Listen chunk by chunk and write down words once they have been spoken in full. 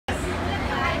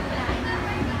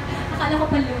Akala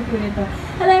ko paluto nito.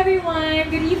 Hello everyone!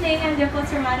 Good evening, I'm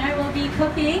Dimples Romana. I will be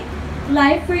cooking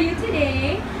live for you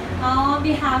today on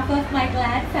behalf of my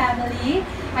Glad family.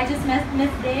 I just met Miss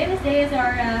Day. Miss Day is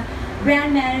our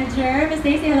brand manager. Miss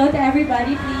Day, say hello to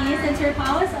everybody, please. And Sir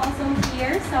Pao is also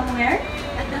here somewhere.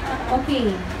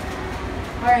 Okay.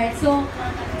 Alright, so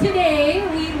today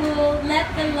we will let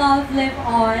the love live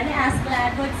on, as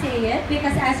Glad would say it,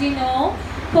 because as you know,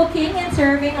 cooking and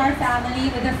serving our family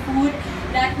with the food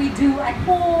that we do at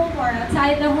home or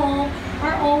outside the home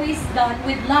are always done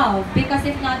with love. Because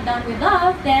if not done with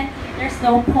love, then there's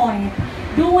no point.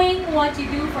 Doing what you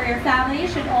do for your family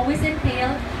should always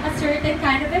entail a certain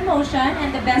kind of emotion,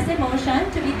 and the best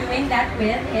emotion to be doing that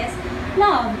with is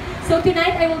love. So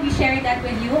tonight I will be sharing that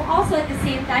with you. Also at the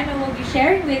same time, I will be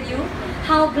sharing with you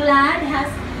how Glad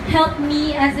has helped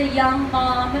me as a young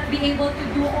mom be able to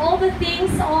do all the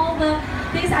things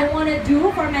I want to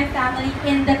do for my family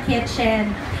in the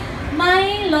kitchen.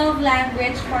 My love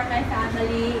language for my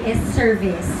family is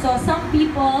service. So some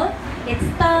people, it's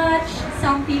touch,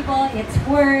 some people, it's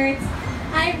words.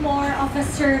 I'm more of a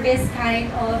service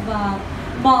kind of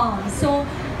mom. So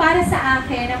para sa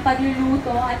akin, ang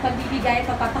pagluluto at pagbibigay,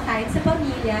 pagpapakain sa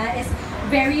pamilya is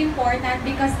very important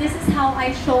because this is how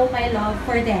I show my love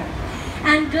for them.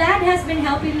 And Glad has been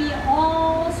helping me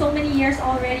so many years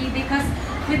already because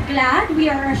with Glad, we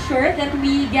are assured that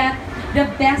we get the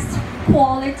best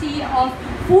quality of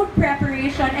food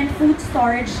preparation and food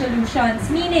storage solutions.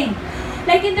 Meaning,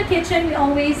 like in the kitchen, we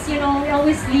always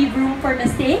leave room for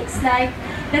mistakes. Like,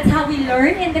 that's how we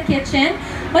learn in the kitchen.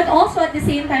 But also at the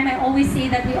same time, I always say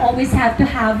that we always have to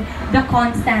have the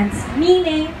constants.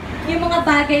 Meaning, yung mga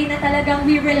bagay na talagang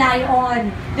we rely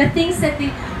on. The things that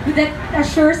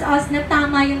assures us na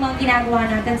tama yung mga ginagawa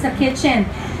natin sa kitchen.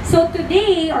 So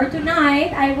today or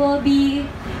tonight, I will be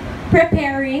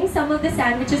preparing some of the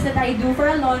sandwiches that I do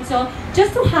for Alonzo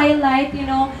just to highlight,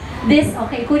 this.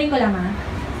 Okay, kunin ko lang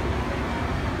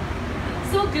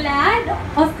So Glad,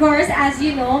 of course, as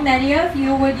you know, many of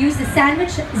you would use the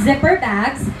sandwich zipper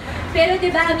bags. Pero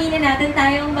diba, aminin natin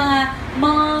tayong mga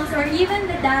moms or even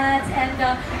the dads and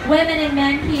the women and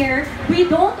men here, we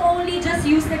don't only just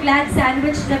use the Glad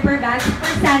sandwich zipper bags for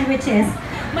sandwiches.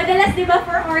 Madalas, di ba,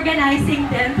 for organizing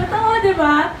din. Totoo, di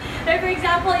ba? Like, for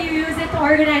example, you use it to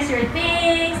organize your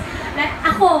things. Like,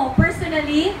 ako,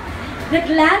 personally, the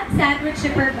Glad sandwich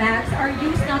zipper bags are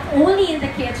used not only in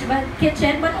the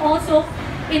kitchen, but also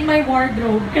in my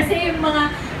wardrobe. Kasi yung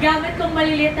mga gamit kong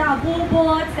maliliit na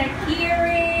abubots, like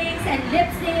earrings and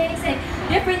lipsticks and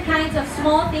different kinds of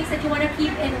small things that you want to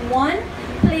keep in one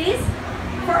place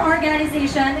for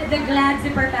organization, the Glad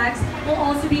zipper bags will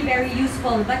also be very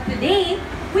useful. But today,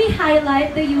 we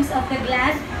highlight the use of the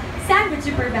Glad sandwich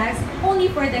zipper bags only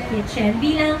for the kitchen.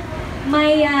 Bilang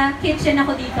may kitchen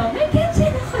ako dito. May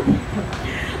kitchen ako dito.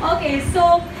 Okay,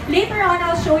 so later on,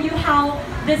 I'll show you how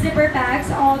the zipper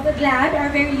bags of the Glad are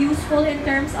very useful in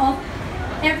terms of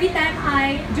every time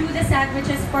I do the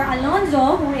sandwiches for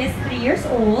Alonzo, who is 3 years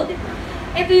old,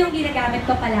 ito yung ginagamit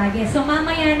ko palagi. So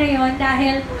mamaya na yon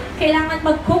dahil kailangan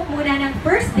mag-cook muna ng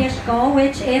first dish ko,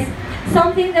 which is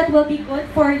something that will be good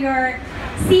for your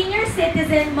senior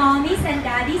citizen mommies and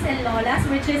daddies and lolas,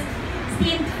 which is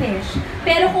steamed fish.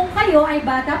 Pero kung kayo ay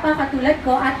bata pa katulad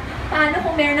ko at paano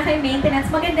kung meron na kayo maintenance,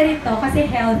 maganda rin to kasi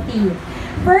healthy.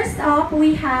 First up,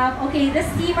 we have, okay, the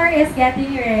steamer is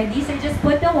getting ready. So just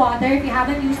put the water. If you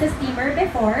haven't used the steamer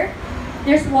before,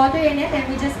 there's water in it and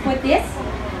we just put this.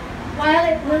 While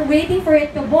we're waiting for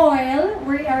it to boil,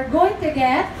 we are going to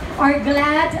get our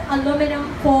Glad aluminum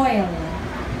foil.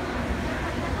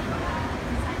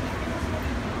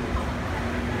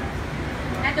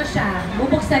 Ito siya.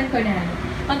 Bubuksan ko na.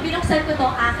 Pag binuksan ko to,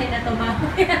 akin na to,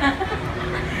 mamaya.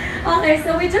 Okay,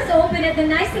 so we just open it. The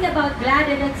nice thing about Glad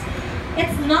is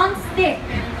it's non-stick.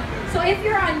 So if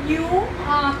you're a new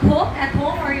cook at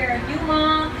home or you're a new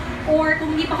mom or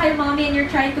kung hindi pa kayo mommy and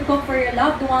you're trying to cook for your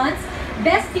loved ones,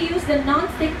 best to use the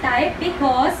non-stick type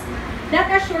because that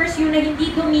assures you na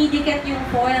hindi dumidikit yung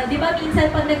foil. Di ba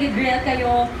minsan pag nag-grill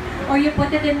kayo or you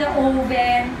put it in the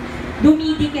oven,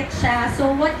 dumidikit siya.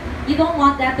 So you don't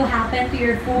want that to happen to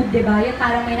your food, di ba? Yung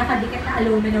parang may nakadikit na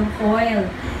aluminum foil.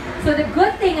 So the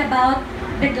good thing about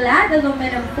the Glad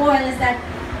aluminum foil is that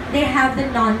they have the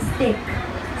non-stick.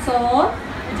 So,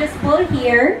 just pull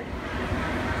here.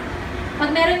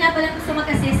 Pag meron nga palang gusto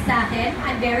mag-assist sa akin,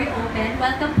 I'm very open.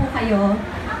 Welcome po kayo.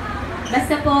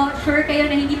 Basta po, sure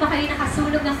kayo na hindi pa kayo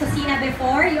nakasunog ng kusina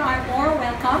before, you are more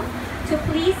welcome. So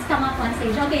please come up on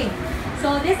stage. Okay,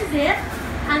 so this is it.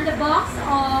 And the box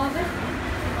of...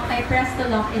 Okay, press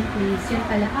the lock in place. Yun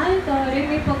pala. Ay, sorry,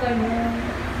 may pa ganun.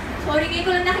 Sorry, ngayon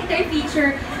ko lang nakita yung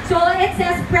feature. So, it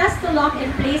says press to lock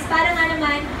in place. Para nga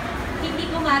naman, hindi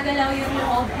gumagalaw yung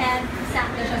loob and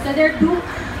sakto siya. So, there are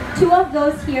two of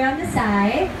those here on the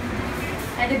side.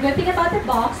 And the good thing about the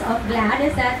box of Glad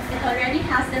is that it already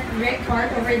has that brick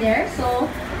part over there. So,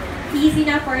 easy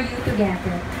na for you to get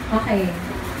it. Okay.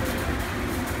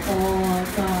 Oh,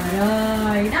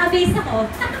 taray. Na-amaze ako.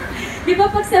 Di ba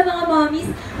pag sa mga mommies,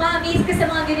 ma-amaze ka sa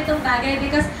mga ganitong bagay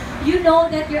because you know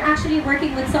that you're actually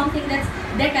working with something that's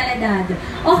de calidad.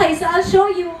 Okay, so I'll show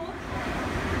you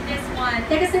this one.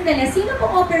 Teka sandali, sino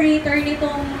pong operator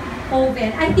nitong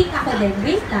oven? I think ako din.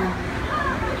 Wait lang.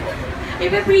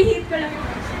 Ipa-preheat ko lang yung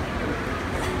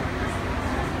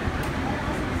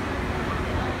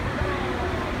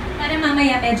para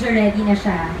mamaya medyo ready na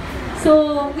siya.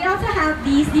 So, we also have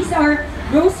these. These are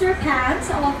roaster pans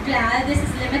of Glad. This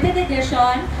is limited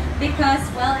edition because,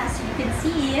 well, as you can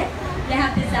see, they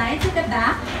have designs at the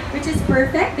back, which is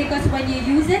perfect because when you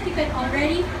use it, you can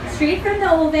already, straight from the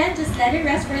oven, just let it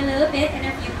rest for a little bit. And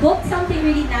if you cook something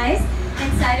really nice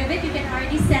inside of it, you can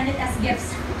already send it as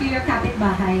gifts to your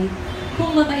kapitbahay.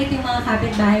 Kung mabait yung mga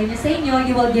kapitbahay nyo sa inyo,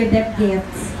 you will give them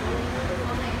gifts.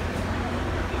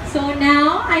 So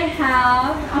now, I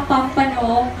have a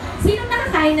pampano. Sino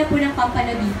nakakain na po ng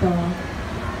pampano dito?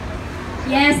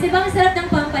 Yes, di ba ang sarap ng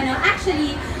pampano?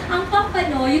 Actually, ang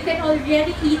pampano, you can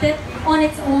already eat it on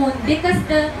its own because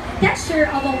the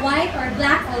texture of a white or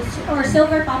black or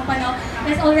silver pampano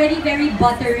is already very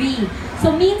buttery.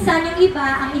 So minsan yung iba,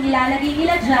 ang inilalagay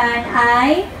nila dyan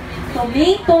ay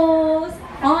tomatoes,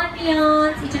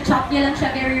 onions, i-chop nyo lang siya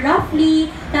very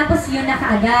roughly, tapos yun na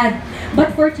kaagad.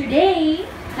 But for today,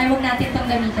 ay huwag natin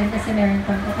itong gamitin kasi meron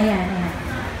pang ito. Ayan, ayan.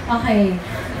 Okay.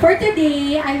 For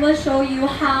today, I will show you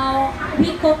how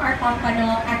we cook our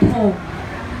pampano at home.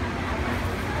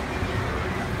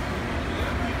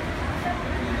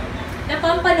 The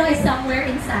pampano is somewhere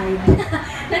inside.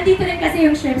 Nandito rin kasi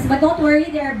yung shrimps. But don't worry,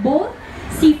 they are both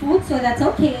seafood, so that's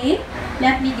okay.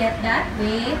 Let me get that.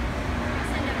 Wait.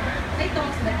 May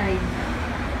tongs ba tayo?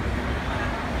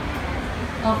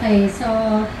 Okay, so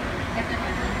ito na.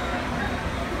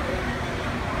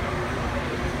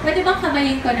 Pwede bang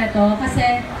kamayin ko na to?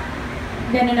 Kasi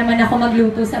gano'n naman ako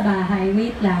magluto sa bahay.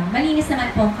 Wait lang. Malinis naman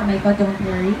po ang kamay ko, don't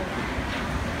worry.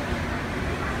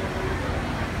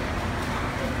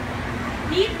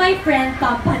 Meet my friend,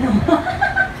 pampano.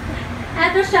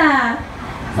 Ito siya.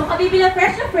 So, kabibili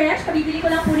fresh na fresh. Kabibili ko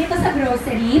lang po nito sa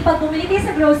grocery. Pag bumili kayo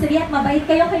sa grocery at mabait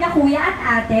kayo kina kuya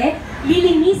at ate,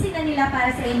 lilinisin na nila para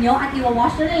sa inyo at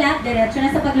iwawash na nila, diretso na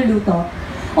sa pagluluto.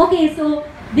 Okay, so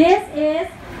this is,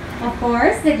 of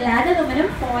course, the Glad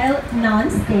aluminum foil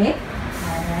non-stick.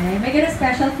 Alright, may ganun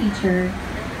special feature.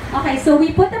 Okay, so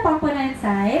we put the pampano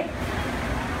inside.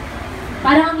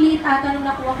 Parang ang liit ata nung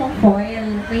nakuha kong foil.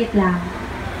 Wait lang.